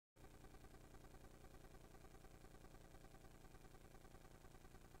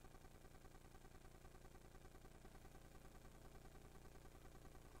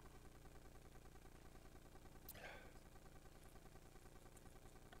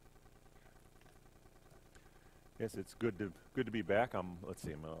Yes, it's good to be back. Let's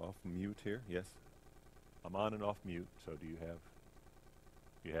see, I'm off mute here. Yes, I'm on and off mute. So do you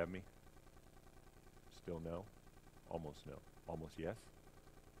have me? Still no? Almost no. Almost yes?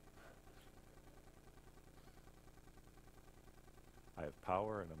 I have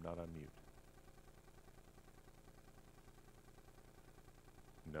power and I'm not on mute.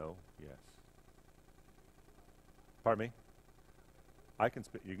 No, yes. Pardon me? I can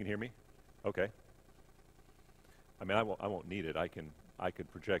speak. You can hear me? Okay. I mean, I won't need it. I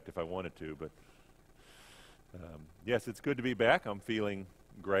could project if I wanted to, but yes, it's good to be back. I'm feeling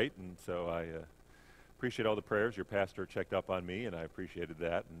great, and so I appreciate all the prayers. Your pastor checked up on me, and I appreciated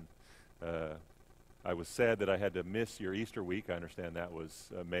that. And I was sad that I had to miss your Easter week. I understand that was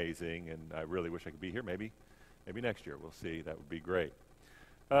amazing, and I really wish I could be here. Maybe next year. We'll see. That would be great.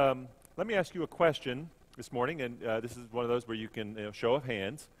 Let me ask you a question this morning, and this is one of those where you can show of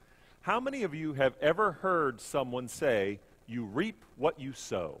hands. How many of you have ever heard someone say, "You reap what you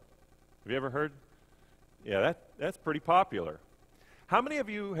sow"? Have you ever heard? Yeah, that's pretty popular. How many of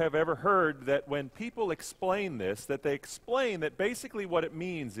you have ever heard that when people explain this, that they explain that basically what it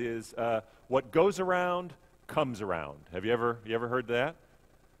means is what goes around comes around? Have you ever heard that?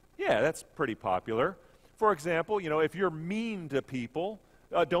 Yeah, that's pretty popular. For example, if you're mean to people,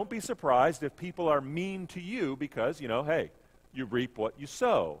 don't be surprised if people are mean to you because, hey, you reap what you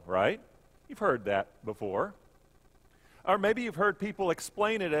sow, right? You've heard that before. Or maybe you've heard people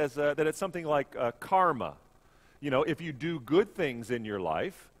explain it as that it's something like karma. If you do good things in your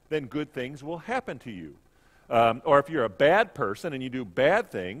life, then good things will happen to you. Or if you're a bad person and you do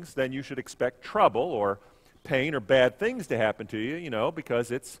bad things, then you should expect trouble or pain or bad things to happen to you, because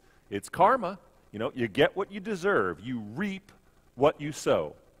it's karma. You get what you deserve. You reap what you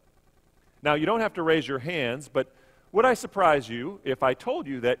sow. Now, you don't have to raise your hands, but would I surprise you if I told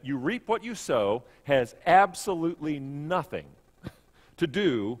you that you reap what you sow has absolutely nothing to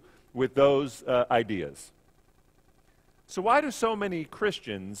do with those ideas? So why do so many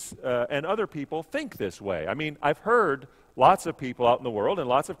Christians and other people think this way? I mean, I've heard lots of people out in the world and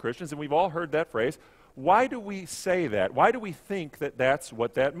lots of Christians, and we've all heard that phrase. Why do we say that? Why do we think that that's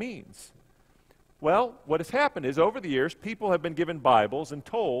what that means? Well, what has happened is over the years, people have been given Bibles and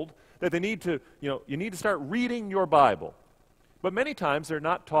told that they need to, you need to start reading your Bible. But many times they're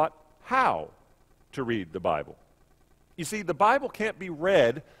not taught how to read the Bible. You see, the Bible can't be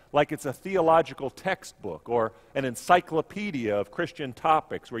read like it's a theological textbook or an encyclopedia of Christian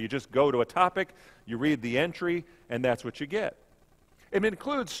topics where you just go to a topic, you read the entry, and that's what you get. It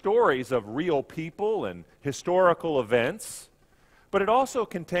includes stories of real people and historical events, but it also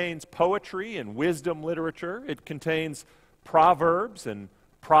contains poetry and wisdom literature. It contains proverbs and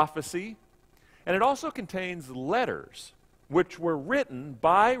prophecy. And it also contains letters, which were written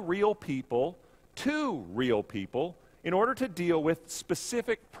by real people to real people in order to deal with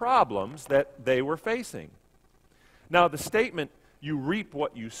specific problems that they were facing. Now, the statement, "You reap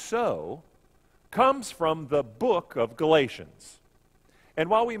what you sow," comes from the book of Galatians. And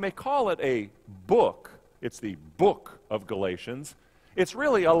while we may call it a book, it's the book of Galatians, it's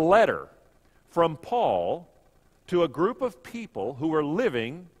really a letter from Paul to a group of people who were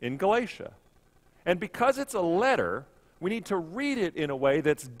living in Galatia. And because it's a letter, we need to read it in a way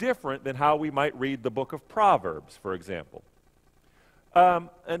that's different than how we might read the book of Proverbs, for example. And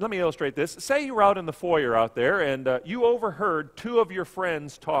let me illustrate this. Say you were out in the foyer out there, and you overheard two of your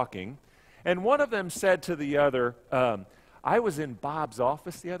friends talking, and one of them said to the other, "I was in Bob's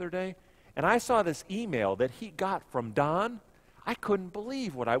office the other day, and I saw this email that he got from Don. I couldn't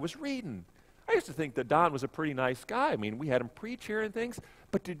believe what I was reading. I used to think that Don was a pretty nice guy. I mean, we had him preach here and things.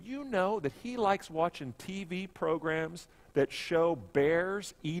 But did you know that he likes watching TV programs that show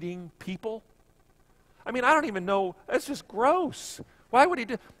bears eating people? I mean, I don't even know. That's just gross. Why would he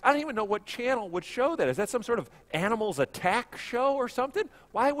do? I don't even know what channel would show that. Is that some sort of animals attack show or something?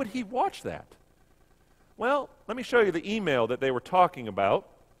 Why would he watch that?" Well, let me show you the email that they were talking about.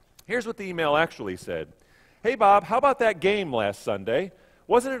 Here's what the email actually said. "Hey, Bob, how about that game last Sunday?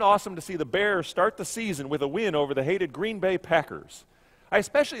 Wasn't it awesome to see the Bears start the season with a win over the hated Green Bay Packers? I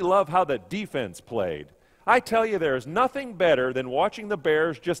especially love how the defense played. I tell you, there is nothing better than watching the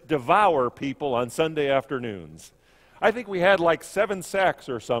Bears just devour people on Sunday afternoons. I think we had like 7 sacks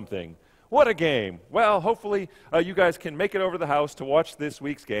or something. What a game. Well, hopefully you guys can make it over to the house to watch this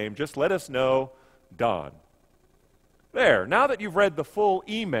week's game. Just let us know, Don." There, now that you've read the full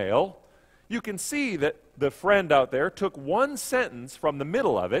email, you can see that the friend out there took one sentence from the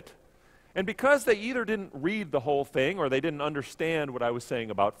middle of it, and because they either didn't read the whole thing or they didn't understand what I was saying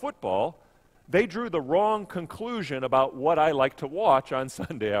about football, they drew the wrong conclusion about what I like to watch on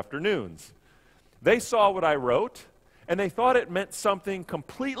Sunday afternoons. They saw what I wrote, and they thought it meant something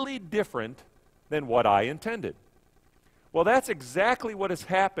completely different than what I intended. Well, that's exactly what has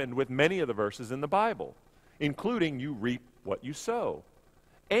happened with many of the verses in the Bible, including you reap what you sow,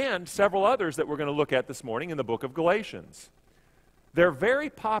 and several others that we're going to look at this morning in the book of Galatians. They're very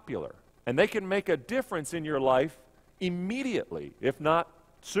popular, and they can make a difference in your life immediately, if not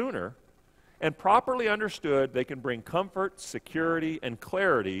sooner. And properly understood, they can bring comfort, security, and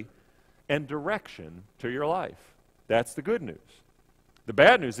clarity and direction to your life. That's the good news. The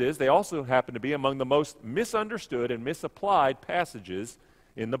bad news is they also happen to be among the most misunderstood and misapplied passages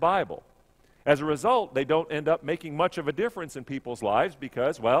in the Bible. As a result, they don't end up making much of a difference in people's lives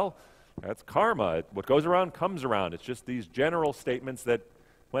because, well, that's karma. What goes around comes around. It's just these general statements that,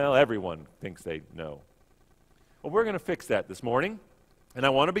 well, everyone thinks they know. Well, we're going to fix that this morning. And I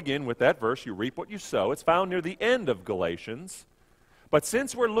want to begin with that verse, you reap what you sow. It's found near the end of Galatians. But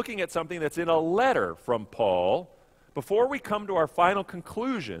since we're looking at something that's in a letter from Paul, before we come to our final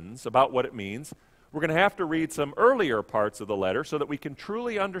conclusions about what it means, we're going to have to read some earlier parts of the letter so that we can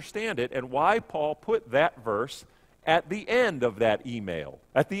truly understand it and why Paul put that verse at the end of that email,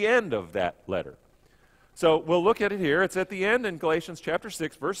 at the end of that letter. So we'll look at it here. It's at the end in Galatians chapter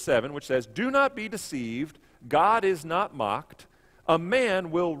 6, verse 7, which says, "Do not be deceived, God is not mocked. A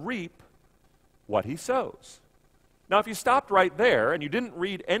man will reap what he sows." Now, if you stopped right there and you didn't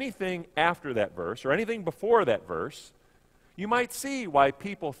read anything after that verse or anything before that verse, you might see why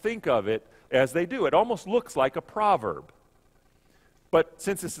people think of it as they do. It almost looks like a proverb. But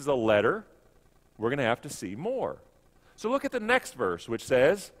since this is a letter, we're going to have to see more. So look at the next verse, which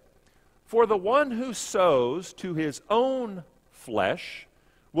says, "For the one who sows to his own flesh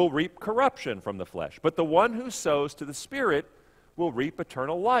will reap corruption from the flesh, but the one who sows to the Spirit will reap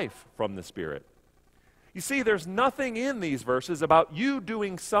eternal life from the Spirit." You see, there's nothing in these verses about you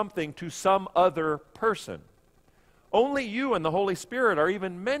doing something to some other person. Only you and the Holy Spirit are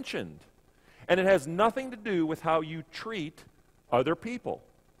even mentioned. And it has nothing to do with how you treat other people.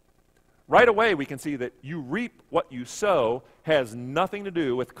 Right away, we can see that you reap what you sow has nothing to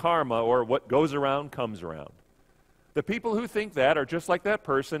do with karma or what goes around comes around. The people who think that are just like that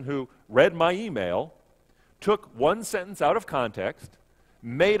person who read my email, took one sentence out of context,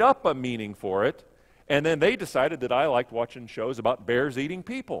 made up a meaning for it, and then they decided that I liked watching shows about bears eating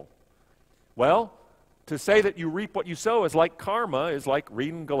people. Well, to say that you reap what you sow is like karma, is like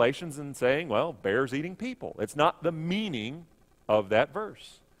reading Galatians and saying, well, bears eating people. It's not the meaning of that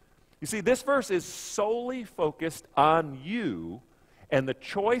verse. You see, this verse is solely focused on you and the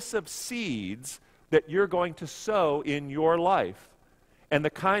choice of seeds that you're going to sow in your life and the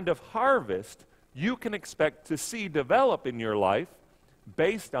kind of harvest you can expect to see develop in your life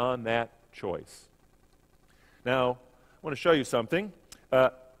based on that choice. Now, I want to show you something.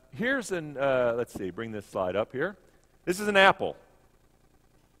 Here's let's see, bring this slide up here. This is an apple.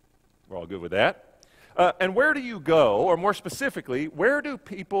 We're all good with that. And where do you go, or more specifically, where do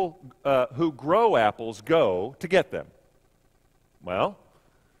people who grow apples go to get them? Well,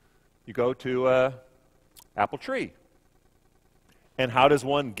 you go to an apple tree. And how does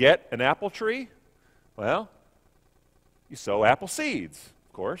one get an apple tree? Well, you sow apple seeds,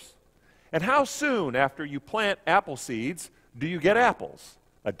 of course. And how soon after you plant apple seeds do you get apples?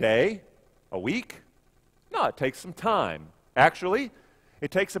 A day? A week? No, it takes some time. Actually, it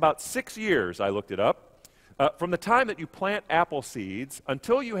takes about 6 years, I looked it up, from the time that you plant apple seeds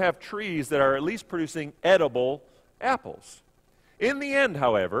until you have trees that are at least producing edible apples. In the end,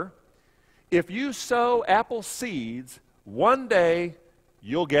 however, if you sow apple seeds, one day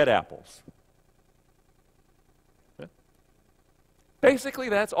you'll get apples. Basically,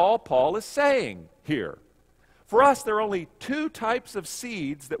 that's all Paul is saying here. For us, there are only two types of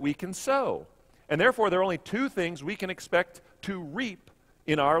seeds that we can sow. And therefore, there are only two things we can expect to reap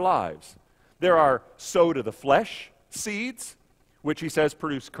in our lives. There are sow to the flesh seeds, which he says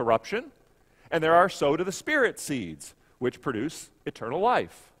produce corruption. And there are sow to the Spirit seeds, which produce eternal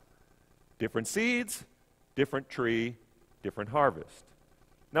life. Different seeds, different tree, different harvest.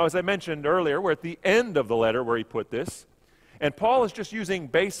 Now, as I mentioned earlier, we're at the end of the letter where he put this. And Paul is just using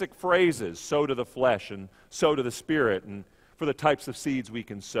basic phrases, sow to the flesh and sow to the Spirit, and for the types of seeds we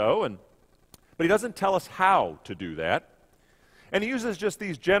can sow. But he doesn't tell us how to do that. And he uses just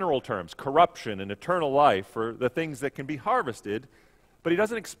these general terms, corruption and eternal life, for the things that can be harvested. But he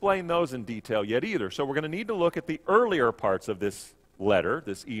doesn't explain those in detail yet either. So we're going to need to look at the earlier parts of this letter,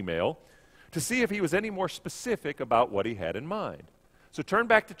 this email, to see if he was any more specific about what he had in mind. So turn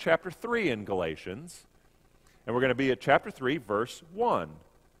back to chapter 3 in Galatians. And we're going to be at chapter 3, verse 1.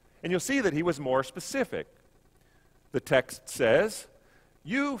 And you'll see that he was more specific. The text says,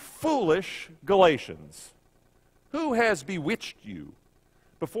 "You foolish Galatians, who has bewitched you?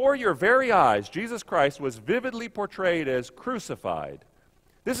 Before your very eyes, Jesus Christ was vividly portrayed as crucified.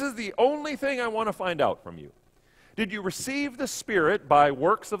 This is the only thing I want to find out from you. Did you receive the Spirit by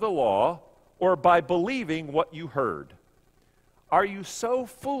works of the law or by believing what you heard? Are you so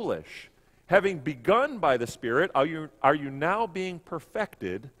foolish? Having begun by the Spirit, are you now being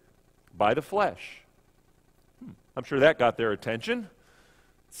perfected by the flesh?" I'm sure that got their attention.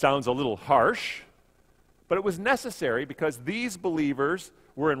 Sounds a little harsh, but it was necessary because these believers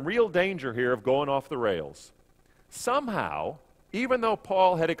were in real danger here of going off the rails. Somehow, even though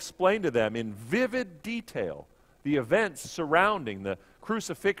Paul had explained to them in vivid detail the events surrounding the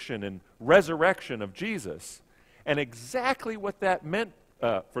crucifixion and resurrection of Jesus, and exactly what that meant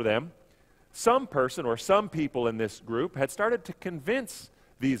for them, some person or some people in this group had started to convince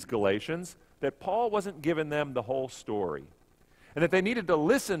these Galatians that Paul wasn't giving them the whole story, and that they needed to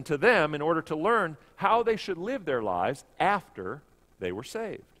listen to them in order to learn how they should live their lives after they were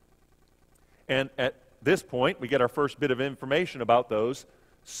saved. And at this point, we get our first bit of information about those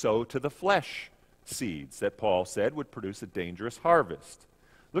sow to the flesh seeds that Paul said would produce a dangerous harvest.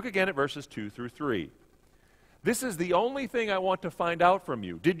 Look again at verses 2 through 3. "This is the only thing I want to find out from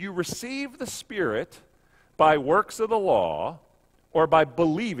you. Did you receive the Spirit by works of the law or by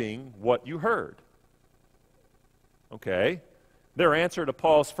believing what you heard?" Okay. Their answer to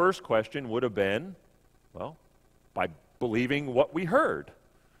Paul's first question would have been, well, by believing what we heard.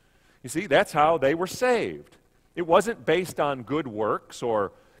 You see, that's how they were saved. It wasn't based on good works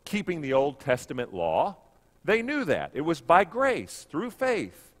or keeping the Old Testament law. They knew that. It was by grace, through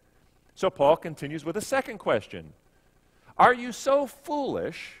faith. So Paul continues with a second question. "Are you so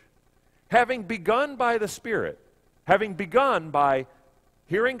foolish, having begun by the Spirit, having begun by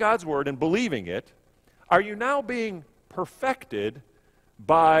hearing God's word and believing it, are you now being perfected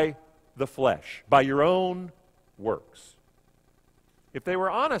by the flesh, by your own works?" If they were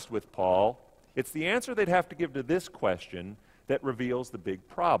honest with Paul, it's the answer they'd have to give to this question that reveals the big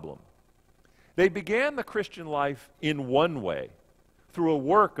problem. They began the Christian life in one way, through a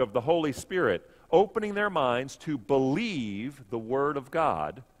work of the Holy Spirit, opening their minds to believe the Word of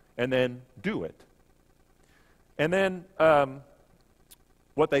God and then do it. And then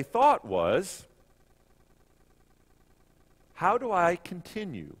what they thought was, how do I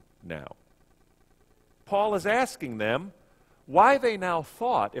continue now? Paul is asking them why they now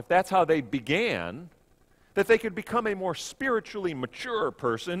thought, if that's how they began, that they could become a more spiritually mature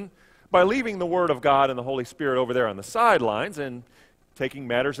person by leaving the Word of God and the Holy Spirit over there on the sidelines and taking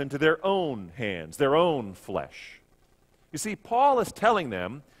matters into their own hands, their own flesh. You see, Paul is telling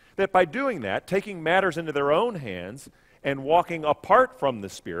them that by doing that, taking matters into their own hands and walking apart from the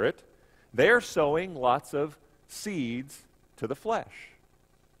Spirit, they're sowing lots of seeds to the flesh.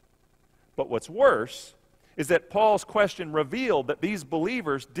 But what's worse is that Paul's question revealed that these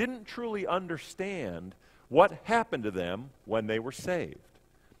believers didn't truly understand what happened to them when they were saved.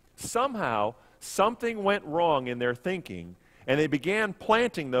 Somehow, something went wrong in their thinking, and they began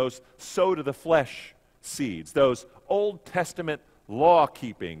planting those sow to the flesh seeds, those Old Testament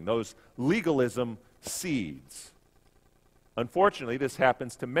law-keeping, those legalism seeds. Unfortunately, this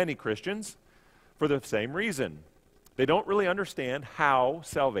happens to many Christians for the same reason. They don't really understand how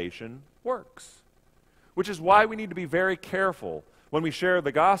salvation works, which is why we need to be very careful when we share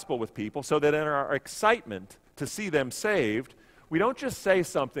the gospel with people, so that in our excitement to see them saved, we don't just say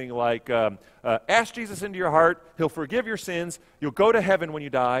something like, ask Jesus into your heart, he'll forgive your sins, you'll go to heaven when you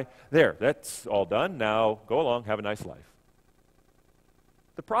die. There, that's all done. Now go along, have a nice life.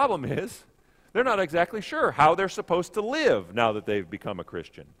 The problem is, they're not exactly sure how they're supposed to live now that they've become a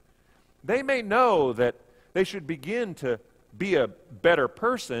Christian. They may know that they should begin to be a better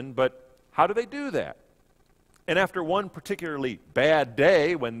person, but how do they do that? And after one particularly bad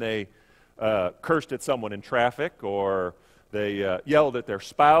day when they cursed at someone in traffic, or they yelled at their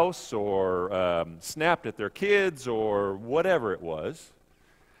spouse, or snapped at their kids, or whatever it was,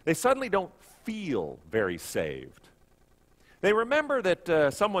 they suddenly don't feel very saved. They remember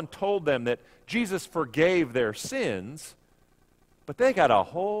that someone told them that Jesus forgave their sins, but they got a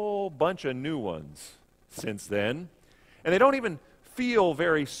whole bunch of new ones since then, and they don't even feel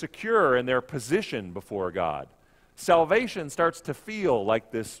very secure in their position before God. Salvation starts to feel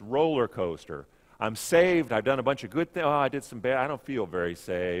like this roller coaster. I'm saved, I've done a bunch of good things, I did some bad, I don't feel very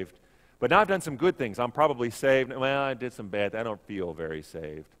saved. But now I've done some good things, I'm probably saved, well, I did some bad, I don't feel very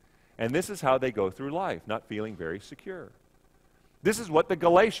saved. And this is how they go through life, not feeling very secure. This is what the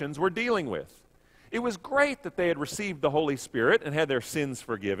Galatians were dealing with. It was great that they had received the Holy Spirit and had their sins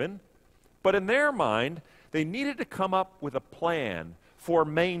forgiven, but in their mind, they needed to come up with a plan for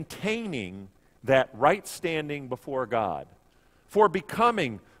maintaining that right standing before God, for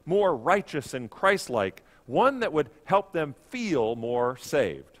becoming more righteous and Christ-like, one that would help them feel more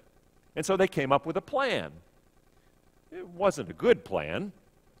saved. And so they came up with a plan. It wasn't a good plan,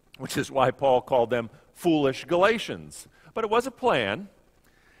 which is why Paul called them foolish Galatians. But it was a plan.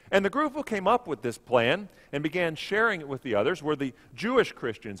 And the group who came up with this plan and began sharing it with the others were the Jewish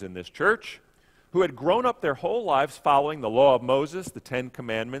Christians in this church who had grown up their whole lives following the law of Moses, the Ten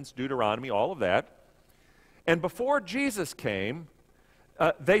Commandments, Deuteronomy, all of that. And before Jesus came,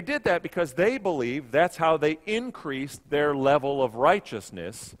 they did that because they believed that's how they increased their level of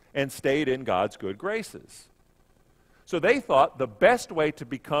righteousness and stayed in God's good graces. So they thought the best way to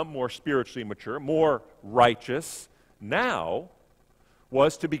become more spiritually mature, more righteous now,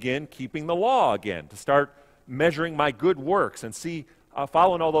 was to begin keeping the law again, to start measuring my good works and see,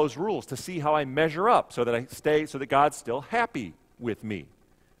 following all those rules, to see how I measure up so that God's still happy with me.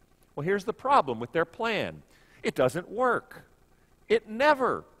 Well, here's the problem with their plan. It doesn't work. It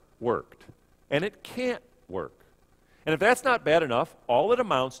never worked, and it can't work. And if that's not bad enough, all it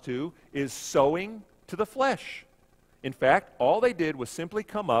amounts to is sowing to the flesh. In fact, all they did was simply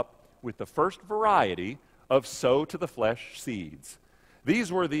come up with the first variety of sow to the flesh seeds.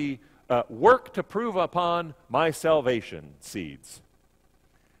 These were the work to prove upon my salvation seeds.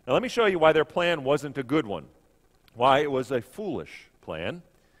 Now let me show you why their plan wasn't a good one, why it was a foolish plan.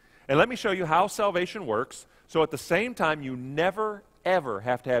 And let me show you how salvation works, so at the same time you never, ever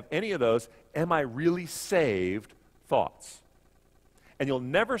have to have any of those, am I really saved thoughts. And you'll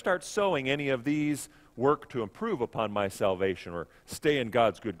never start sowing any of these work to improve upon my salvation or stay in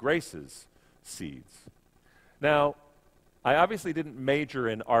God's good graces seeds. Now, I obviously didn't major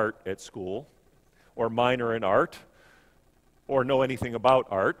in art at school or minor in art or know anything about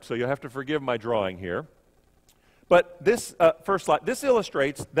art, so you'll have to forgive my drawing here. But this first slide, this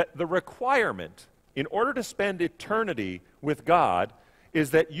illustrates that the requirement in order to spend eternity with God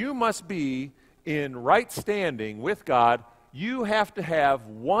is that you must be in right standing with God. You have to have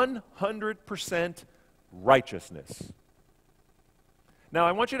 100% righteousness. Now,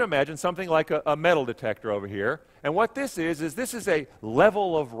 I want you to imagine something like a metal detector over here. And what this is a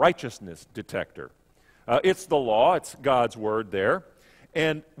level of righteousness detector. It's the law, it's God's word there.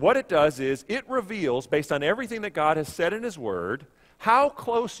 And what it does is it reveals, based on everything that God has said in his word, how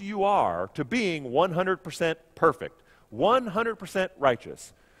close you are to being 100% perfect, 100%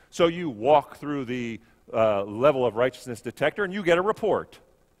 righteous. So you walk through the level of righteousness detector and you get a report.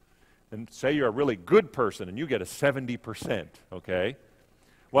 And say you're a really good person and you get a 70%, okay?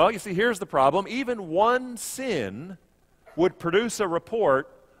 Well, you see, here's the problem. Even one sin would produce a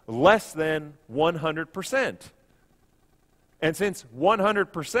report less than 100%. And since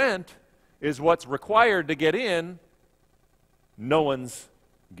 100% is what's required to get in, no one's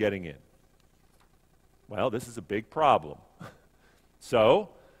getting in. Well, this is a big problem. So,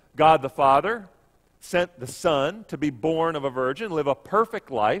 God the Father sent the Son to be born of a virgin, live a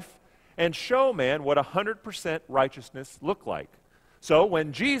perfect life, and show man what 100% righteousness looked like. So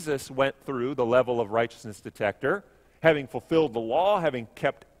when Jesus went through the level of righteousness detector, having fulfilled the law, having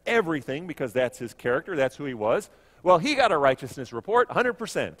kept everything because that's his character, that's who he was, well, he got a righteousness report,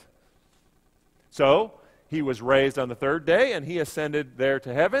 100%. So he was raised on the third day, and he ascended there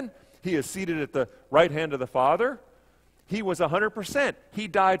to heaven. He is seated at the right hand of the Father. He was 100%. He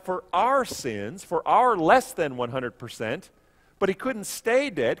died for our sins, for our less than 100%, but he couldn't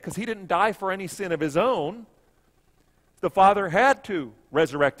stay dead because he didn't die for any sin of his own. The Father had to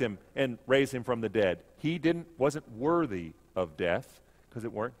resurrect him and raise him from the dead. He wasn't worthy of death because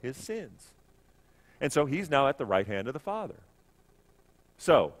it weren't his sins. And so he's now at the right hand of the Father.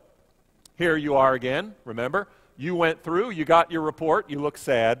 So, here you are again, remember? You went through, you got your report, you look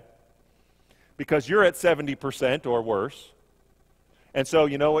sad because you're at 70% or worse. And so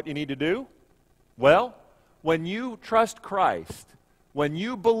you know what you need to do? Well, when you trust Christ, when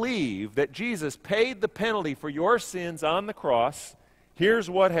you believe that Jesus paid the penalty for your sins on the cross, here's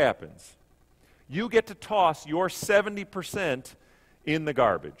what happens. You get to toss your 70% in the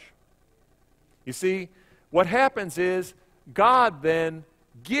garbage. You see, what happens is God then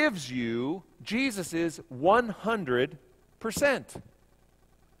gives you Jesus' 100%.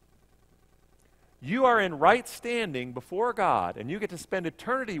 You are in right standing before God, and you get to spend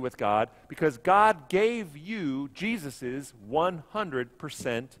eternity with God because God gave you Jesus'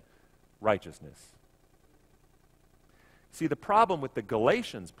 100% righteousness. See, the problem with the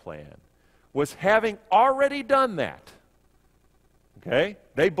Galatians plan was having already done that. Okay?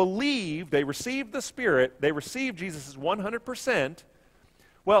 They believed, they received the Spirit, they received Jesus' 100%.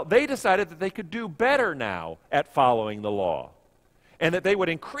 Well, they decided that they could do better now at following the law. and that they would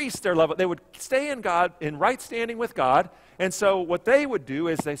increase their level. They would stay in God, in right standing with God. And so what they would do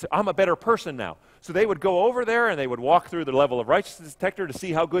is they say, I'm a better person now. So they would go over there and they would walk through the level of righteousness detector to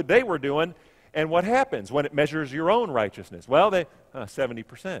see how good they were doing. And what happens when it measures your own righteousness? Well,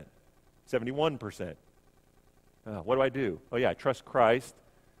 70%, 71%. What do I do? Oh, yeah, I trust Christ.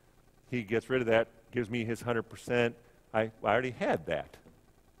 He gets rid of that, gives me his 100%. I already had that.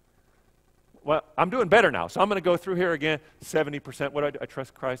 Well, I'm doing better now, so I'm going to go through here again. 70%. What do I do? I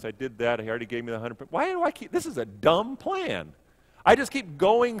trust Christ. I did that. He already gave me the 100%. Why do I keep? This is a dumb plan. I just keep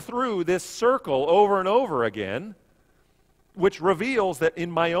going through this circle over and over again, which reveals that in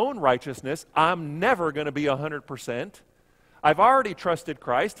my own righteousness, I'm never going to be 100%. I've already trusted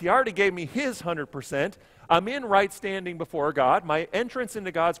Christ. He already gave me his 100%. I'm in right standing before God. My entrance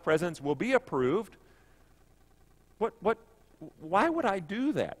into God's presence will be approved. Why would I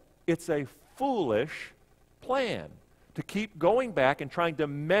do that? It's a foolish plan to keep going back and trying to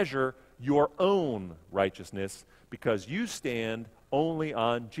measure your own righteousness because you stand only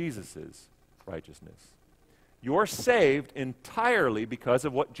on Jesus' righteousness. You're saved entirely because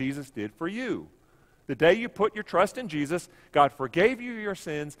of what Jesus did for you. The day you put your trust in Jesus, God forgave you your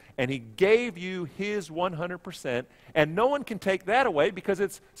sins, and he gave you his 100%, and no one can take that away because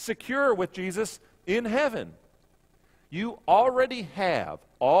it's secure with Jesus in heaven. You already have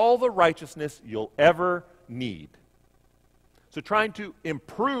all the righteousness you'll ever need. So trying to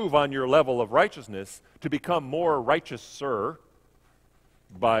improve on your level of righteousness to become more righteouser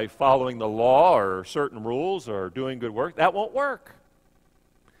by following the law or certain rules or doing good work, that won't work.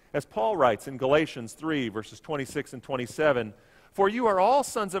 As Paul writes in Galatians 3, verses 26 and 27, "For you are all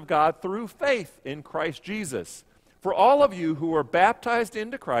sons of God through faith in Christ Jesus. For all of you who are baptized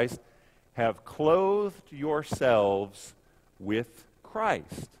into Christ have clothed yourselves with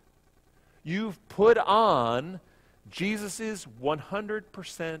Christ." You've put on Jesus'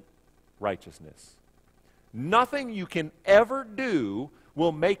 100% righteousness. Nothing you can ever do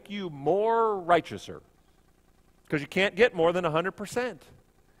will make you more righteouser, because you can't get more than 100%.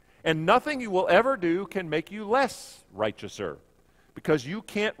 And nothing you will ever do can make you less righteouser, because you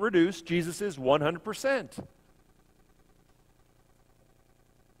can't reduce Jesus' 100%.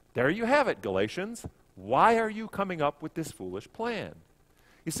 There you have it, Galatians. Why are you coming up with this foolish plan?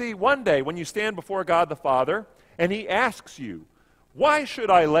 You see, one day when you stand before God the Father and he asks you, "Why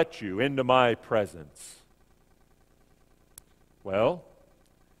should I let you into my presence?" Well,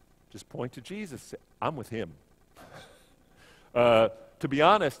 just point to Jesus. Say, I'm with him. To be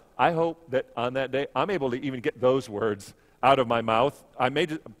honest, I hope that on that day I'm able to even get those words out of my mouth. I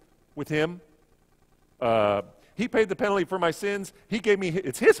made it with him. He paid the penalty for my sins. He gave me,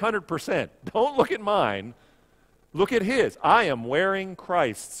 it's his 100%. Don't look at mine. Look at his. I am wearing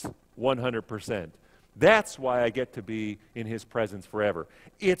Christ's 100%. That's why I get to be in his presence forever.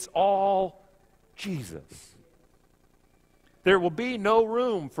 It's all Jesus. There will be no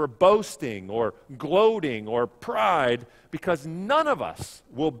room for boasting or gloating or pride, because none of us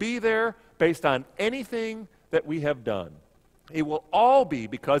will be there based on anything that we have done. It will all be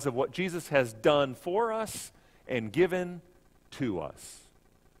because of what Jesus has done for us and given to us.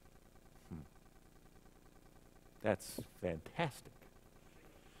 That's fantastic.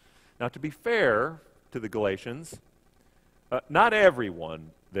 Now, to be fair to the Galatians, not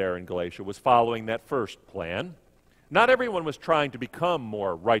everyone there in Galatia was following that first plan. Not everyone was trying to become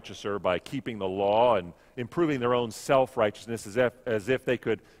more righteouser by keeping the law and improving their own self-righteousness as if they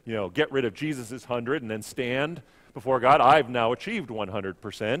could, get rid of Jesus' 100 and then stand before God. I've now achieved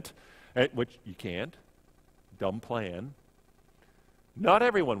 100%, which you can't. Dumb plan. Not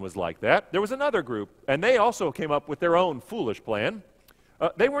everyone was like that. There was another group, and they also came up with their own foolish plan.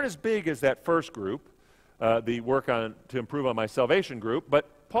 They weren't as big as that first group, the work on to improve on my salvation group,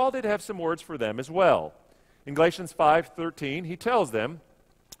 but Paul did have some words for them as well. In Galatians 5:13, he tells them,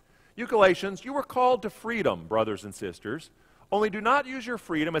 "You Galatians, you were called to freedom, brothers and sisters. Only do not use your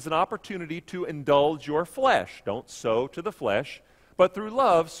freedom as an opportunity to indulge your flesh. Don't sow to the flesh, but through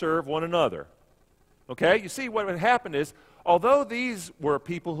love serve one another." Okay, you see what would happen is, although these were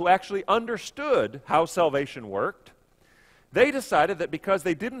people who actually understood how salvation worked, they decided that because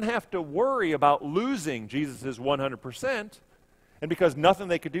they didn't have to worry about losing Jesus' 100%, and because nothing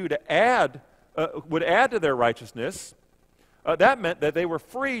they could do to add would add to their righteousness, that meant that they were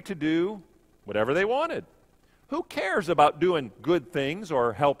free to do whatever they wanted. Who cares about doing good things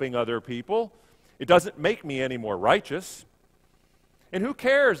or helping other people? It doesn't make me any more righteous. And who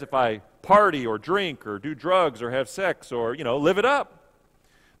cares if I party or drink or do drugs or have sex or, live it up?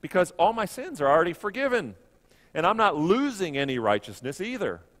 Because all my sins are already forgiven. And I'm not losing any righteousness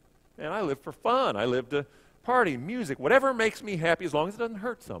either. And I live for fun. I live to party, music, whatever makes me happy as long as it doesn't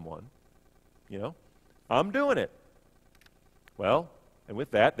hurt someone. You know, I'm doing it. Well, and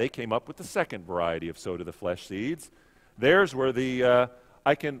with that, they came up with the second variety of sow to the flesh seeds. Theirs were the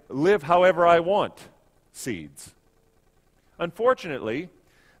I can live however I want seeds. Unfortunately,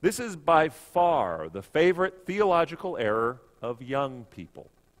 this is by far the favorite theological error of young people.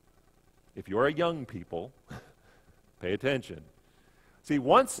 If you're a young people, pay attention. See,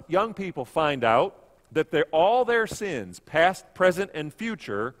 once young people find out that all their sins, past, present, and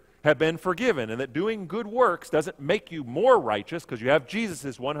future, have been forgiven, and that doing good works doesn't make you more righteous because you have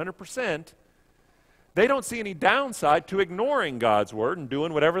Jesus' 100%, they don't see any downside to ignoring God's word and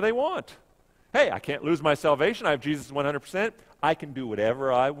doing whatever they want. Hey, I can't lose my salvation. I have Jesus 100%. I can do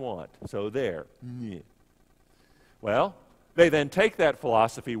whatever I want. So there. Well, they then take that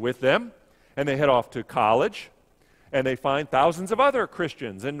philosophy with them, and they head off to college, and they find thousands of other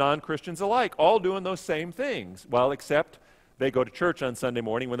Christians and non-Christians alike all doing those same things. Well, except they go to church on Sunday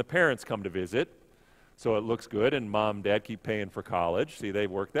morning when the parents come to visit, so it looks good, and mom and dad keep paying for college. See,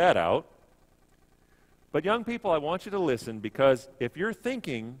 they've worked that out. But young people, I want you to listen, because if you're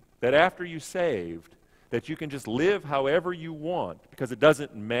thinking that after you saved, that you can just live however you want because it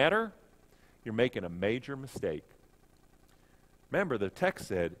doesn't matter, you're making a major mistake. Remember, the text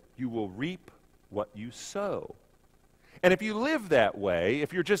said, you will reap what you sow. And if you live that way,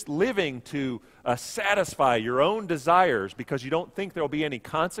 if you're just living to satisfy your own desires because you don't think there'll be any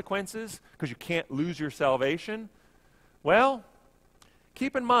consequences, because you can't lose your salvation, well,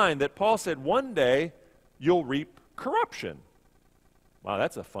 keep in mind that Paul said one day you'll reap corruption. Wow,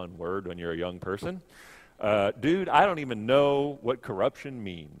 that's a fun word when you're a young person. Dude, I don't even know what corruption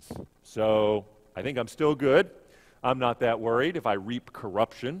means. So I think I'm still good. I'm not that worried if I reap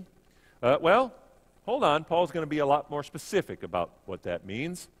corruption. Well, hold on. Paul's going to be a lot more specific about what that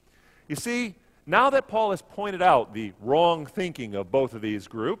means. You see, now that Paul has pointed out the wrong thinking of both of these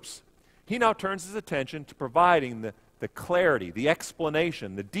groups, he now turns his attention to providing the clarity, the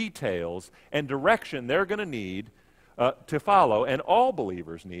explanation, the details, and direction they're going to need to follow, and all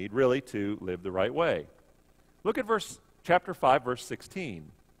believers need, really, to live the right way. Look at chapter 5, verse 16.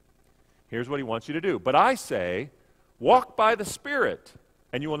 Here's what he wants you to do. But I say, walk by the Spirit,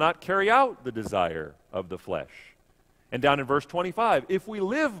 and you will not carry out the desire of the flesh. And down in verse 25, if we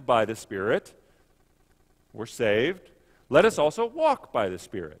live by the Spirit, we're saved, let us also walk by the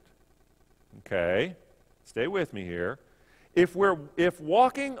Spirit. Okay, stay with me here. If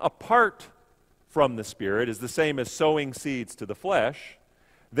walking apart from the Spirit is the same as sowing seeds to the flesh,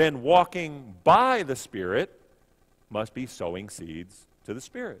 then walking by the Spirit must be sowing seeds to the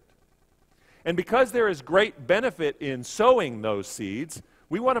Spirit. And because there is great benefit in sowing those seeds,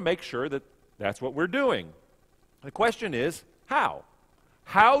 we want to make sure that that's what we're doing. The question is, how?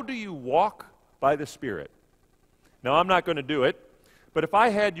 How do you walk by the Spirit? Now, I'm not going to do it, but if I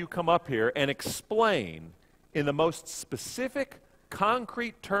had you come up here and explain in the most specific,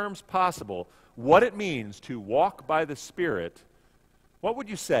 concrete terms possible what it means to walk by the Spirit, what would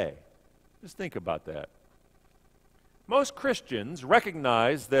you say? Just think about that. Most Christians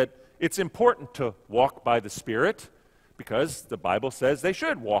recognize that it's important to walk by the Spirit because the Bible says they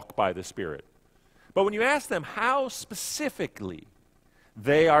should walk by the Spirit. But when you ask them how specifically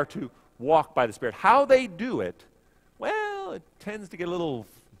they are to walk by the Spirit, how they do it, well, it tends to get a little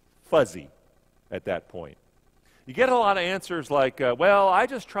fuzzy at that point. You get a lot of answers like, well, I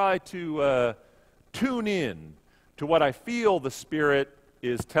just try to tune in to what I feel the Spirit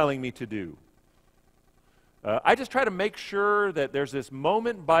is telling me to do. I just try to make sure that there's this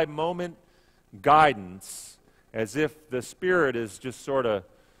moment-by-moment guidance as if the Spirit is just sort of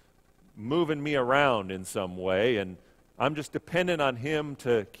moving me around in some way, and I'm just dependent on Him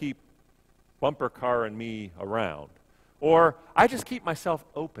to keep bumper carring me around. Or I just keep myself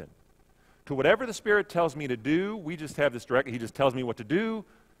open to whatever the Spirit tells me to do. We just have this direct, He just tells me what to do,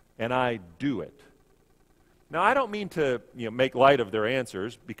 and I do it. Now, I don't mean to make light of their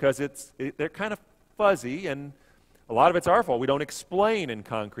answers because they're kind of fuzzy, and a lot of it's our fault. We don't explain in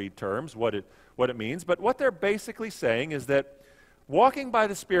concrete terms what it means, but what they're basically saying is that walking by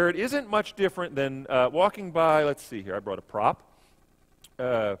the Spirit isn't much different than walking by, let's see here, I brought a prop,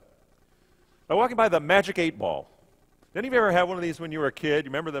 by walking by the magic 8 ball. Did any of you ever have one of these when you were a kid? You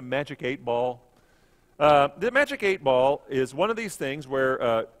remember the magic 8 ball? The magic 8 ball is one of these things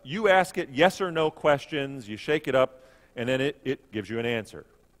where you ask it yes or no questions, you shake it up, and then it gives you an answer.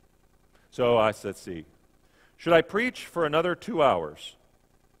 So let's see. Should I preach for another 2 hours?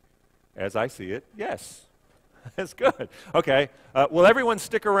 As I see it, yes. That's good. Okay. Will everyone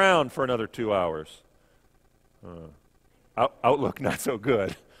stick around for another 2 hours? Outlook not so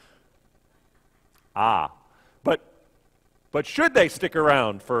good. But should they stick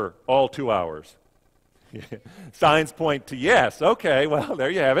around for all 2 hours? Signs point to yes. Okay, well, there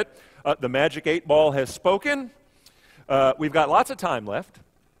you have it. The magic 8 ball has spoken. We've got lots of time left.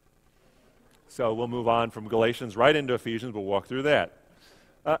 So we'll move on from Galatians right into Ephesians. We'll walk through that.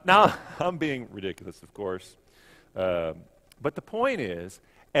 Now, I'm being ridiculous, of course. But the point is,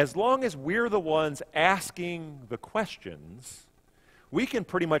 as long as we're the ones asking the questions, we can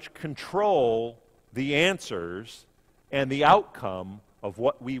pretty much control the answers and the outcome of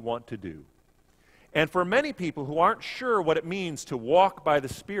what we want to do. And for many people who aren't sure what it means to walk by the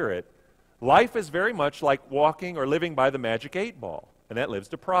Spirit, life is very much like walking or living by the magic 8 ball, and that leads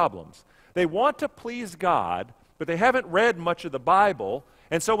to problems. They want to please God, but they haven't read much of the Bible,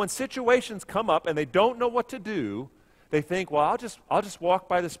 and so when situations come up and they don't know what to do, they think, well, I'll just walk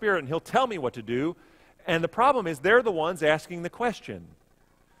by the Spirit and He'll tell me what to do. And the problem is they're the ones asking the question.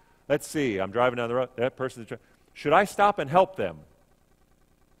 Let's see, I'm driving down the road, that person's driving. Should I stop and help them?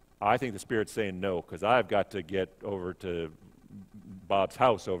 I think the Spirit's saying no, because I've got to get over to Bob's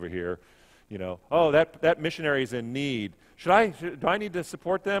house over here. You know, oh, that missionary's in need. Do I need to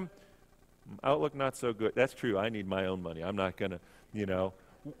support them? Outlook not so good. That's true. I need my own money. I'm not going to, you know.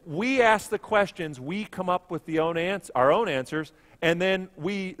 We ask the questions. We come up with our own answers, and then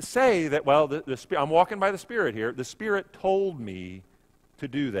we say that, well, I'm walking by the Spirit here. The Spirit told me to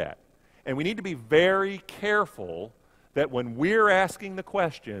do that. And we need to be very careful that when we're asking the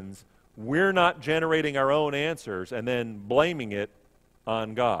questions, we're not generating our own answers and then blaming it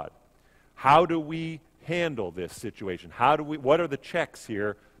on God. How do we handle this situation? What are the checks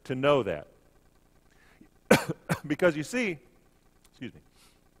here to know that? Because you see, excuse me,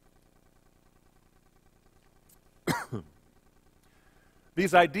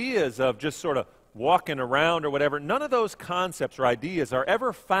 these ideas of just sort of walking around or whatever, none of those concepts or ideas are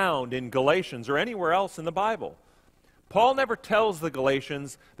ever found in Galatians or anywhere else in the Bible. Paul never tells the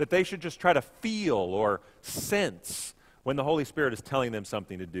Galatians that they should just try to feel or sense when the Holy Spirit is telling them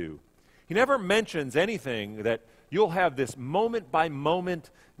something to do. He never mentions anything that you'll have this moment-by-moment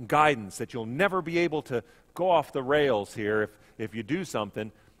guidance, that you'll never be able to go off the rails here if you do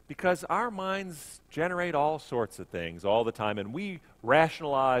something, because our minds generate all sorts of things all the time, and we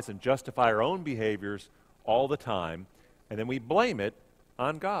rationalize and justify our own behaviors all the time, and then we blame it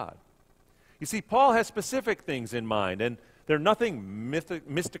on God. You see, Paul has specific things in mind, and they're nothing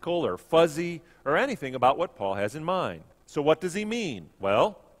mystical or fuzzy or anything about what Paul has in mind. So what does he mean?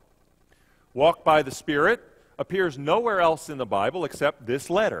 Well, walk by the Spirit appears nowhere else in the Bible except this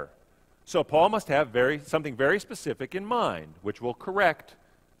letter. So Paul must have something very specific in mind, which will correct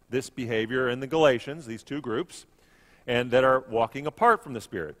this behavior in the Galatians, these two groups, and that are walking apart from the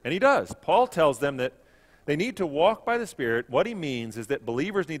Spirit. And he does. Paul tells them that they need to walk by the Spirit. What he means is that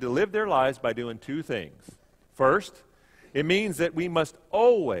believers need to live their lives by doing two things. First, it means that we must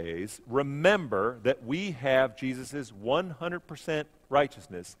always remember that we have Jesus' 100%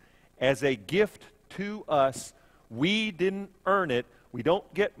 righteousness as a gift to us. We didn't earn it. We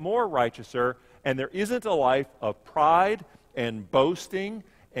don't get more righteouser, and there isn't a life of pride and boasting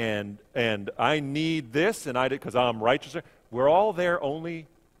and I need this and I did because I'm righteouser. We're all there only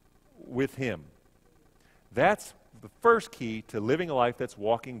with Him. That's the first key to living a life that's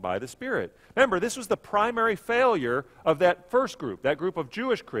walking by the Spirit. Remember, this was the primary failure of that first group, that group of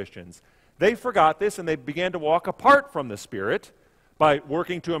Jewish Christians. They forgot this and they began to walk apart from the Spirit by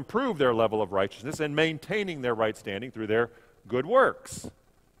working to improve their level of righteousness and maintaining their right standing through their good works.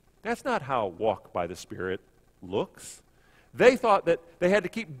 That's not how walk by the Spirit looks. They thought that they had to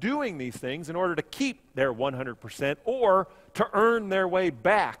keep doing these things in order to keep their 100% or to earn their way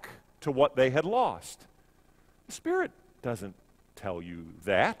back to what they had lost. The Spirit doesn't tell you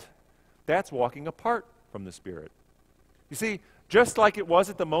that. That's walking apart from the Spirit. You see, just like it was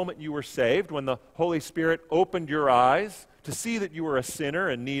at the moment you were saved, when the Holy Spirit opened your eyes to see that you were a sinner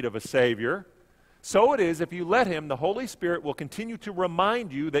in need of a Savior, so it is if you let Him, the Holy Spirit will continue to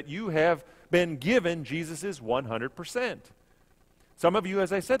remind you that you have been given Jesus' 100%. Some of you,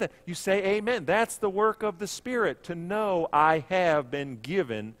 as I said that, you say amen. That's the work of the Spirit, to know I have been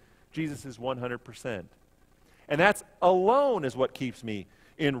given Jesus' 100%. And that's alone is what keeps me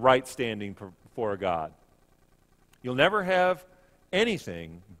in right standing before God. You'll never have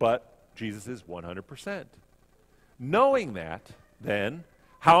anything but Jesus' 100%. Knowing that, then,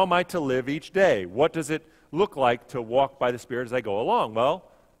 how am I to live each day? What does it look like to walk by the Spirit as I go along? Well,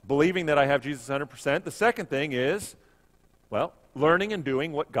 believing that I have Jesus 100%. The second thing is, well, learning and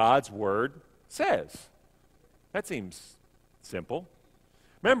doing what God's Word says. That seems simple.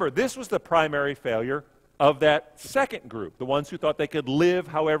 Remember, this was the primary failure of that second group, the ones who thought they could live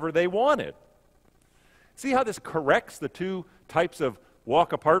however they wanted. See how this corrects the two types of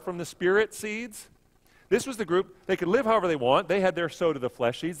walk apart from the Spirit seeds? This was the group, they could live however they want. They had their sow to the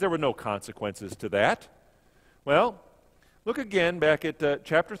flesh seeds. There were no consequences to that. Well, look again back at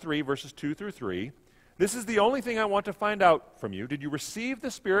chapter 3, verses 2 through 3. This is the only thing I want to find out from you. Did you receive the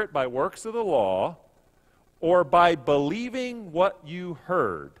Spirit by works of the law or by believing what you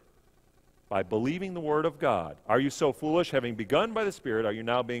heard? By believing the Word of God. Are you so foolish, having begun by the Spirit, are you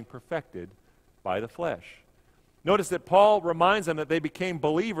now being perfected by the flesh? Notice that Paul reminds them that they became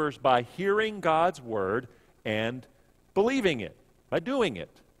believers by hearing God's Word and believing it, by doing it.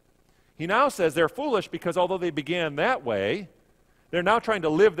 He now says they're foolish because although they began that way, they're now trying to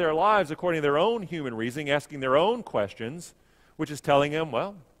live their lives according to their own human reasoning, asking their own questions, which is telling them,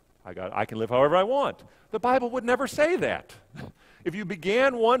 well, I can live however I want. The Bible would never say that. If you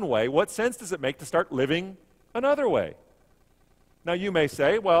began one way, what sense does it make to start living another way? Now you may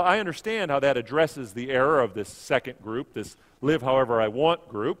say, well, I understand how that addresses the error of this second group, this live however I want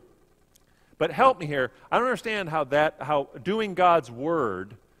group. But help me here. I don't understand how doing God's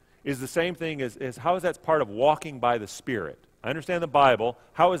Word is the same thing as how is that part of walking by the Spirit? I understand the Bible.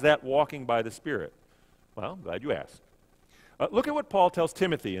 How is that walking by the Spirit? Well, I'm glad you asked. Look at what Paul tells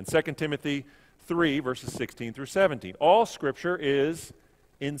Timothy in 2 Timothy 3, verses 16 through 17. All Scripture is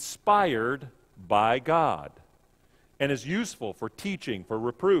inspired by God and is useful for teaching, for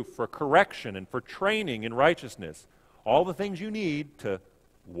reproof, for correction, and for training in righteousness. All the things you need to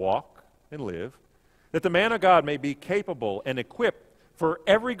walk and live, that the man of God may be capable and equipped for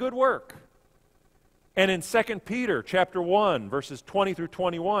every good work. And in 2 Peter chapter 1, verses 20 through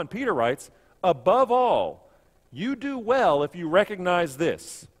 21, Peter writes, above all, you do well if you recognize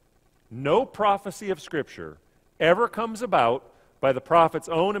this. No prophecy of Scripture ever comes about by the prophet's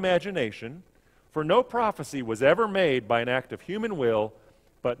own imagination, for no prophecy was ever made by an act of human will,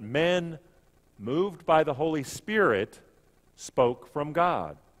 but men, moved by the Holy Spirit, spoke from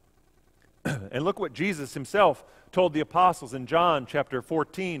God. And look what Jesus himself told the apostles in John chapter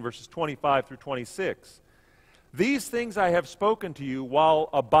 14, verses 25 through 26. These things I have spoken to you while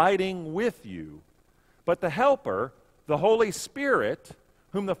abiding with you, but the Helper, the Holy Spirit,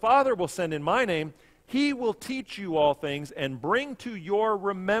 whom the Father will send in my name, he will teach you all things and bring to your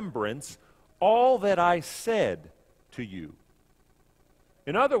remembrance all that I said to you.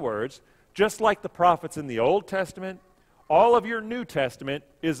 In other words, just like the prophets in the Old Testament, all of your New Testament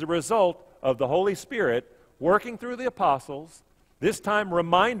is the result of the Holy Spirit working through the apostles, this time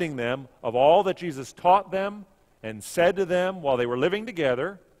reminding them of all that Jesus taught them and said to them while they were living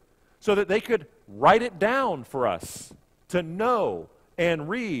together, so that they could write it down for us to know and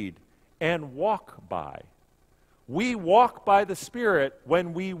read and walk by. We walk by the Spirit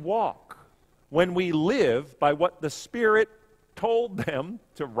when we walk, when we live by what the Spirit told them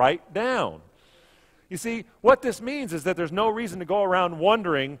to write down. You see, what this means is that there's no reason to go around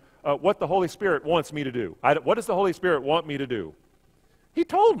wondering what the Holy Spirit wants me to do. What does the Holy Spirit want me to do? He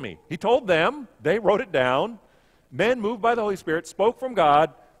told me. He told them. They wrote it down. Men moved by the Holy Spirit spoke from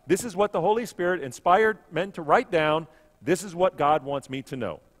God. This is what the Holy Spirit inspired men to write down. This is what God wants me to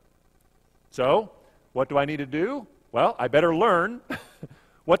know. So, what do I need to do? Well, I better learn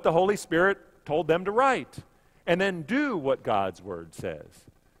what the Holy Spirit told them to write, and then do what God's Word says.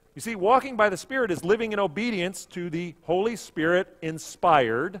 You see, walking by the Spirit is living in obedience to the Holy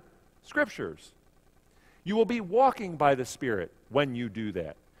Spirit-inspired Scriptures. You will be walking by the Spirit when you do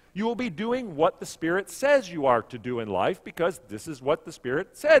that. You will be doing what the Spirit says you are to do in life because this is what the Spirit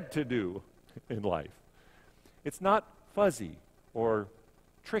said to do in life. It's not fuzzy or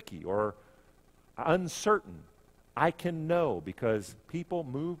tricky or uncertain. I can know because people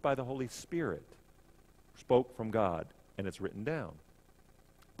moved by the Holy Spirit spoke from God, and it's written down.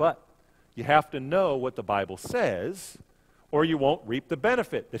 But you have to know what the Bible says, or you won't reap the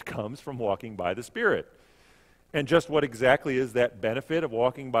benefit that comes from walking by the Spirit. And just what exactly is that benefit of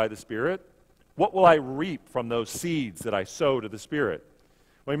walking by the Spirit? What will I reap from those seeds that I sow to the Spirit?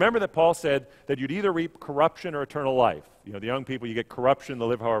 Well, remember that Paul said that you'd either reap corruption or eternal life. You know, the young people, you get corruption to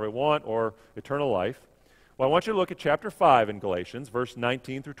live however you want, or eternal life. Well, I want you to look at chapter 5 in Galatians, verse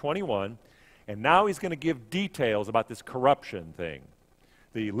 19 through 21, and now he's going to give details about this corruption thing.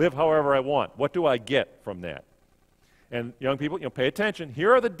 The live however I want. What do I get from that? And young people, pay attention.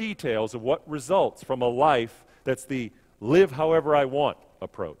 Here are the details of what results from a life that's the live however I want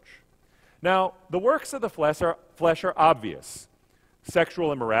approach. Now, the works of the flesh are obvious.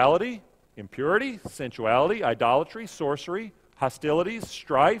 Sexual immorality, impurity, sensuality, idolatry, sorcery, hostilities,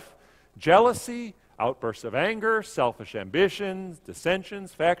 strife, jealousy, outbursts of anger, selfish ambitions,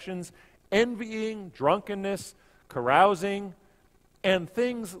 dissensions, factions, envying, drunkenness, carousing, and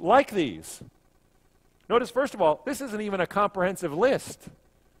things like these. Notice, first of all, this isn't even a comprehensive list.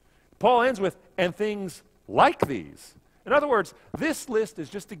 Paul ends with, and things like these. In other words, this list is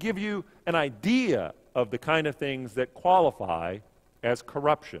just to give you an idea of the kind of things that qualify as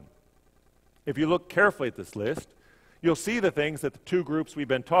corruption. If you look carefully at this list, you'll see the things that the two groups we've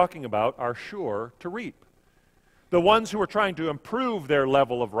been talking about are sure to reap. The ones who are trying to improve their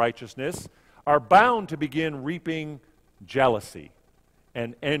level of righteousness are bound to begin reaping jealousy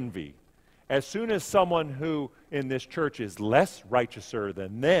and envy. As soon as someone who in this church is less righteouser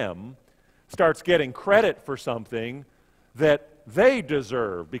than them starts getting credit for something that they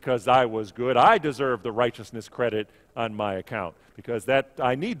deserve because I was good, I deserve the righteousness credit on my account because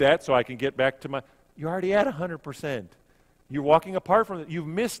I need that so I can get back to my... You're already at 100%. You're walking apart from it. You've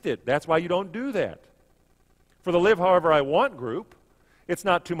missed it. That's why you don't do that. For the Live However I Want group, it's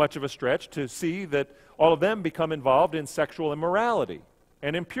not too much of a stretch to see that all of them become involved in sexual immorality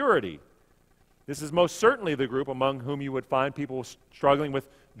and impurity. This is most certainly the group among whom you would find people struggling with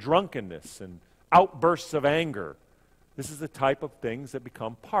drunkenness and outbursts of anger. This is the type of things that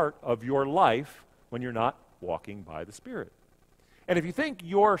become part of your life when you're not walking by the Spirit. And if you think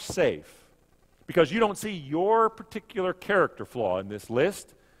you're safe because you don't see your particular character flaw in this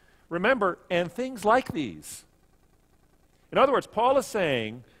list, remember, and things like these. In other words, Paul is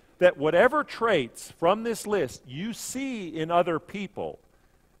saying that whatever traits from this list you see in other people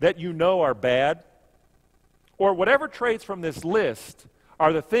that you know are bad, or whatever traits from this list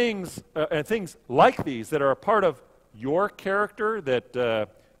are the things, and things like these that are a part of your character that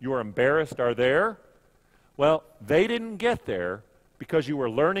you're embarrassed are there, well, they didn't get there because you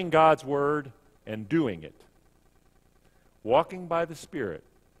were learning God's Word and doing it. Walking by the Spirit.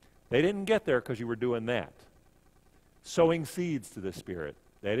 They didn't get there because you were doing that. Sowing seeds to the Spirit.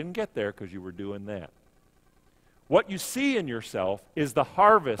 They didn't get there because you were doing that. What you see in yourself is the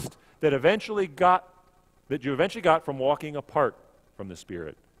harvest that you eventually got from walking apart from the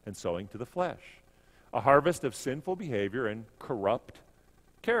Spirit and sowing to the flesh. A harvest of sinful behavior and corrupt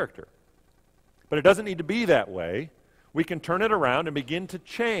character. But it doesn't need to be that way. We can turn it around and begin to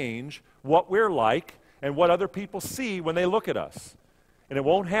change what we're like and what other people see when they look at us. And it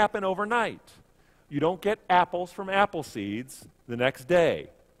won't happen overnight. You don't get apples from apple seeds the next day.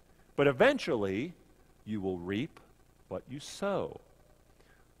 But eventually, you will reap what you sow.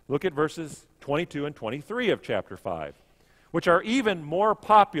 Look at verses 22 and 23 of chapter 5, which are even more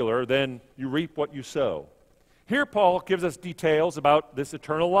popular than you reap what you sow. Here Paul gives us details about this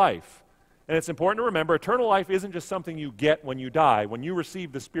eternal life. And it's important to remember, eternal life isn't just something you get when you die. When you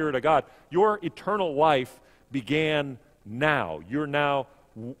receive the Spirit of God, your eternal life began now. You're now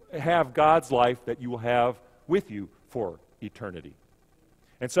have God's life that you will have with you for eternity.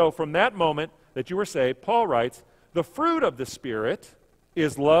 And so from that moment that you were saved, Paul writes, the fruit of the Spirit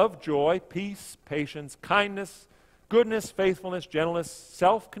is love, joy, peace, patience, kindness, goodness, faithfulness, gentleness,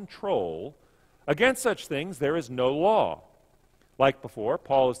 self-control. Against such things there is no law. Like before,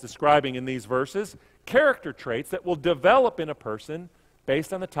 Paul is describing in these verses character traits that will develop in a person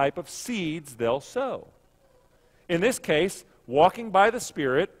based on the type of seeds they'll sow. In this case, walking by the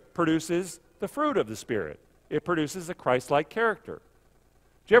Spirit produces the fruit of the Spirit. It produces a Christ-like character.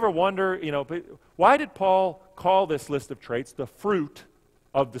 Do you ever wonder, why did Paul call this list of traits the fruit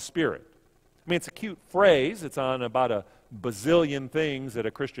of the Spirit? I mean, it's a cute phrase. It's on about a bazillion things at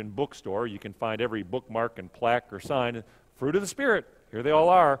a Christian bookstore. You can find every bookmark and plaque or sign. Fruit of the Spirit. Here they all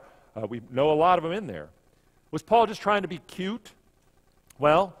are. We know a lot of them in there. Was Paul just trying to be cute?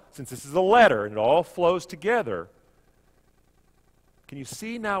 Well, since this is a letter and it all flows together, can you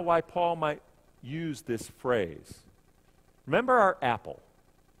see now why Paul might use this phrase? Remember our apple.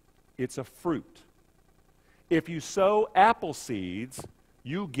 It's a fruit. If you sow apple seeds,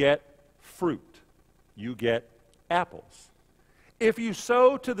 you get fruit. You get apples. If you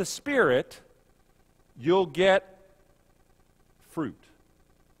sow to the Spirit, you'll get fruit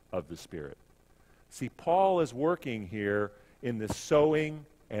of the Spirit. See, Paul is working here in the sowing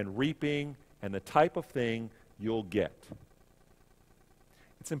and reaping and the type of thing you'll get.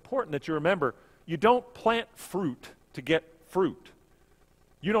 It's important that you remember, you don't plant fruit to get fruit.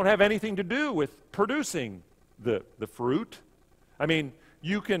 You don't have anything to do with producing the fruit. I mean,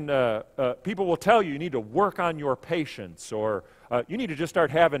 you can, people will tell you need to work on your patience, or you need to just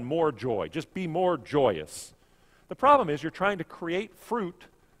start having more joy. Just be more joyous. The problem is you're trying to create fruit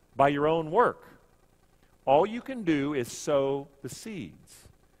by your own work. All you can do is sow the seeds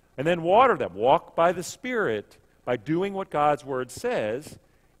and then water them. Walk by the Spirit by doing what God's Word says.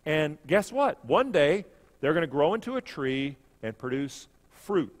 And guess what? One day they're going to grow into a tree and produce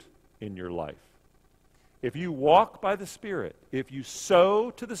fruit in your life. If you walk by the Spirit, if you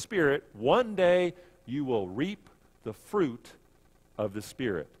sow to the Spirit, one day you will reap the fruit of the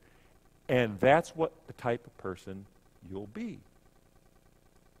Spirit. And that's what the type of person you'll be.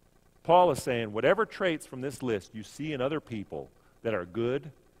 Paul is saying, whatever traits from this list you see in other people that are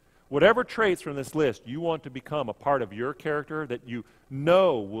good, whatever traits from this list you want to become a part of your character that you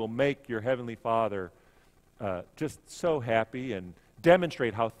know will make your Heavenly Father just so happy and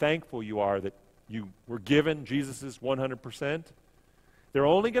demonstrate how thankful you are that you were given Jesus' 100%, they're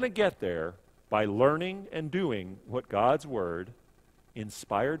only going to get there by learning and doing what God's Word,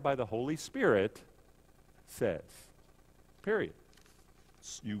 inspired by the Holy Spirit, says. Period.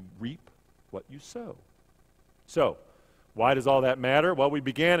 You reap what you sow. So, why does all that matter? Well, we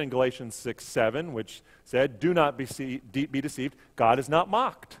began in Galatians 6:7, which said, do not be deceived. God is not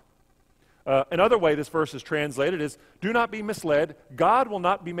mocked. Another way this verse is translated is, do not be misled. God will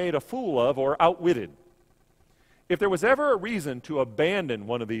not be made a fool of or outwitted. If there was ever a reason to abandon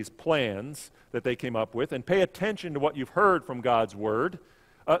one of these plans that they came up with and pay attention to what you've heard from God's Word,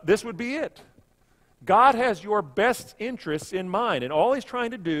 this would be it. God has your best interests in mind, and all He's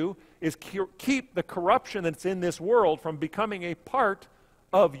trying to do is keep the corruption that's in this world from becoming a part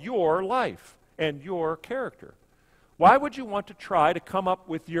of your life and your character. Why would you want to try to come up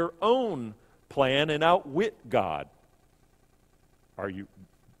with your own plan and outwit God? Are you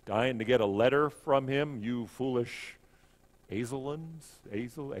dying to get a letter from Him, you foolish Azelians,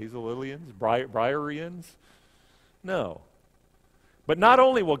 Briarians? No. But not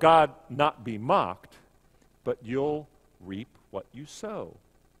only will God not be mocked, but you'll reap what you sow.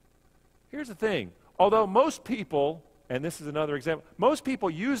 Here's the thing. Although most people, and this is another example, most people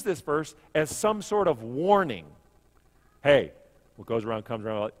use this verse as some sort of warning. Hey, what goes around comes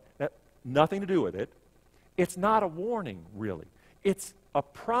around. That, nothing to do with it. It's not a warning, really. It's a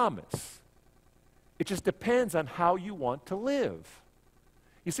promise. It just depends on how you want to live.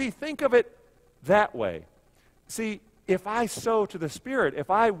 You see, think of it that way. See, if I sow to the Spirit, if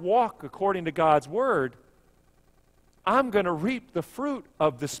I walk according to God's Word, I'm going to reap the fruit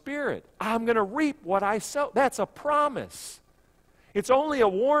of the Spirit. I'm going to reap what I sow. That's a promise. It's only a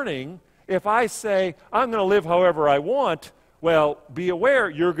warning if I say, I'm going to live however I want. Well, be aware,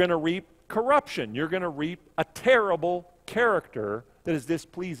 you're going to reap corruption. You're going to reap a terrible character that is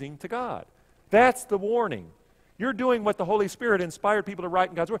displeasing to God. That's the warning. You're doing what the Holy Spirit inspired people to write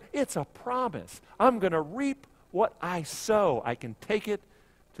in God's Word. It's a promise. I'm going to reap what I sow. I can take it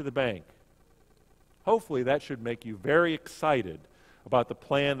to the bank. Hopefully that should make you very excited about the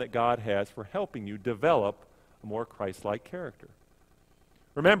plan that God has for helping you develop a more Christ-like character.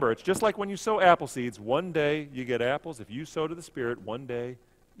 Remember, it's just like when you sow apple seeds. One day you get apples. If you sow to the Spirit, one day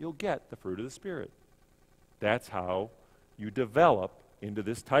you'll get the fruit of the Spirit. That's how you develop into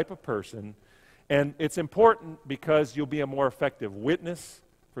this type of person. And it's important because you'll be a more effective witness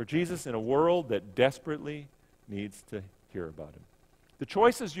for Jesus in a world that desperately needs to hear about Him. The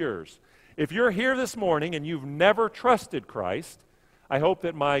choice is yours. If you're here this morning and you've never trusted Christ, I hope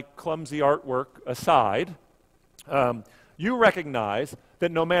that my clumsy artwork aside, you recognize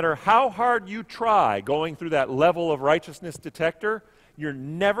that no matter how hard you try going through that level of righteousness detector, you're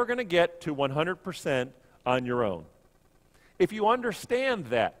never going to get to 100% on your own. If you understand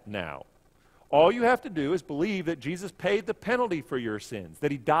that now, all you have to do is believe that Jesus paid the penalty for your sins,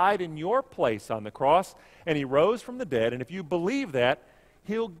 that He died in your place on the cross, and He rose from the dead. And if you believe that,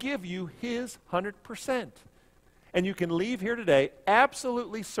 He'll give you His 100%. And you can leave here today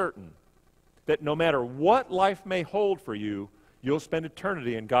absolutely certain that no matter what life may hold for you, you'll spend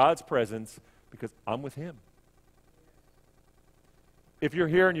eternity in God's presence because I'm with Him. If you're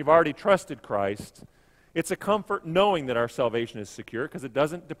here and you've already trusted Christ, it's a comfort knowing that our salvation is secure because it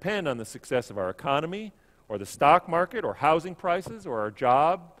doesn't depend on the success of our economy or the stock market or housing prices or our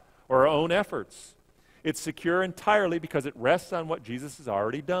job or our own efforts. It's secure entirely because it rests on what Jesus has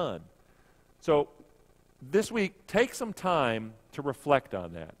already done. So this week, take some time to reflect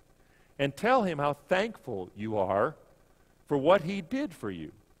on that and tell Him how thankful you are for what He did for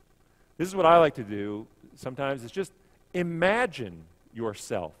you. This is what I like to do sometimes, is just imagine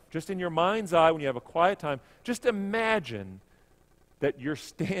yourself. Just in your mind's eye, when you have a quiet time, just imagine that you're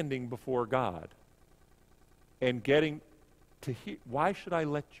standing before God and getting to hear. Why should I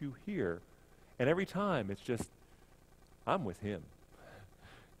let you hear? And every time, it's just, I'm with Him.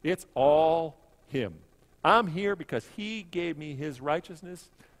 It's all Him. I'm here because He gave me His righteousness,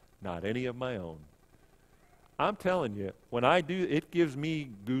 not any of my own. I'm telling you, when I do, it gives me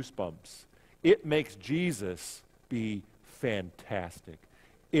goosebumps. It makes Jesus be fantastic.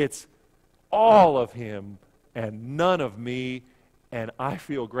 It's all of Him and none of me, and I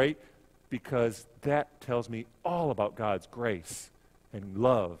feel great because that tells me all about God's grace and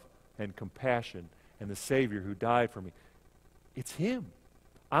love and compassion and the Savior who died for me. It's Him.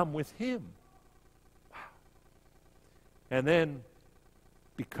 I'm with Him. Wow. And then,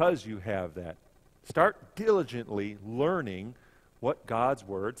 because you have that, start diligently learning what God's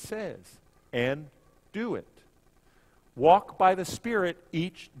Word says and do it. Walk by the Spirit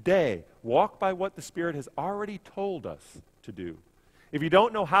each day. Walk by what the Spirit has already told us to do. If you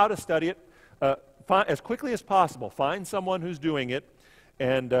don't know how to study it, as quickly as possible, find someone who's doing it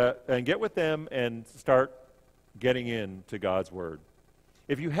and get with them and start getting into God's Word.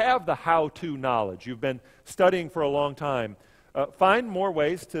 If you have the how-to knowledge, you've been studying for a long time, find more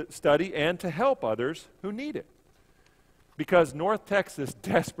ways to study and to help others who need it. Because North Texas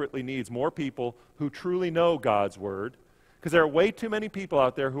desperately needs more people who truly know God's Word, because there are way too many people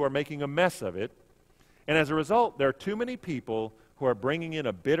out there who are making a mess of it, and as a result, there are too many people who are bringing in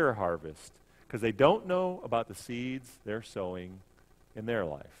a bitter harvest because they don't know about the seeds they're sowing in their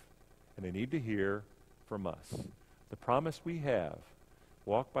life, and they need to hear from us. The promise we have,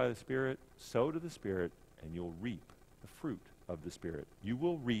 walk by the Spirit, sow to the Spirit, and you'll reap the fruit of the Spirit. You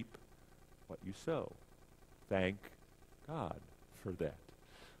will reap what you sow. Thank God for that.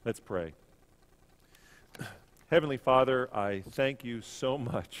 Let's pray. Heavenly Father, I thank you so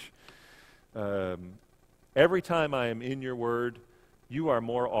much. Every time I am in your word, you are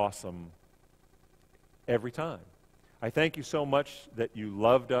more awesome every time. I thank you so much that you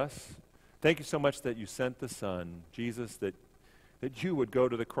loved us. Thank you so much that you sent the Son, Jesus, that you would go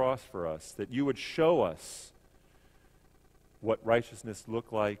to the cross for us, that you would show us what righteousness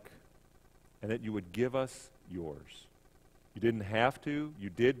looked like, and that you would give us yours. You didn't have to. You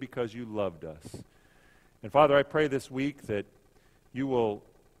did because you loved us. And Father, I pray this week that you will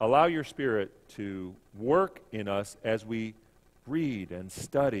allow your Spirit to work in us as we read and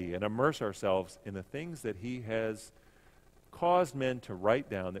study and immerse ourselves in the things that he has caused men to write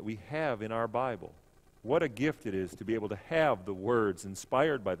down that we have in our Bible. What a gift it is to be able to have the words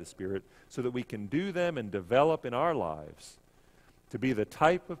inspired by the Spirit so that we can do them and develop in our lives to be the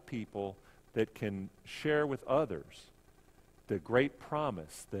type of people that can share with others the great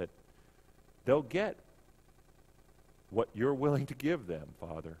promise that they'll get what you're willing to give them,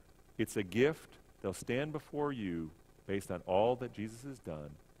 Father. It's a gift. They'll stand before you based on all that Jesus has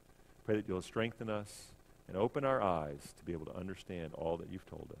done. Pray that you'll strengthen us and open our eyes to be able to understand all that you've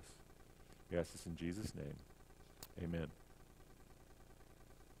told us. We ask this in Jesus' name. Amen.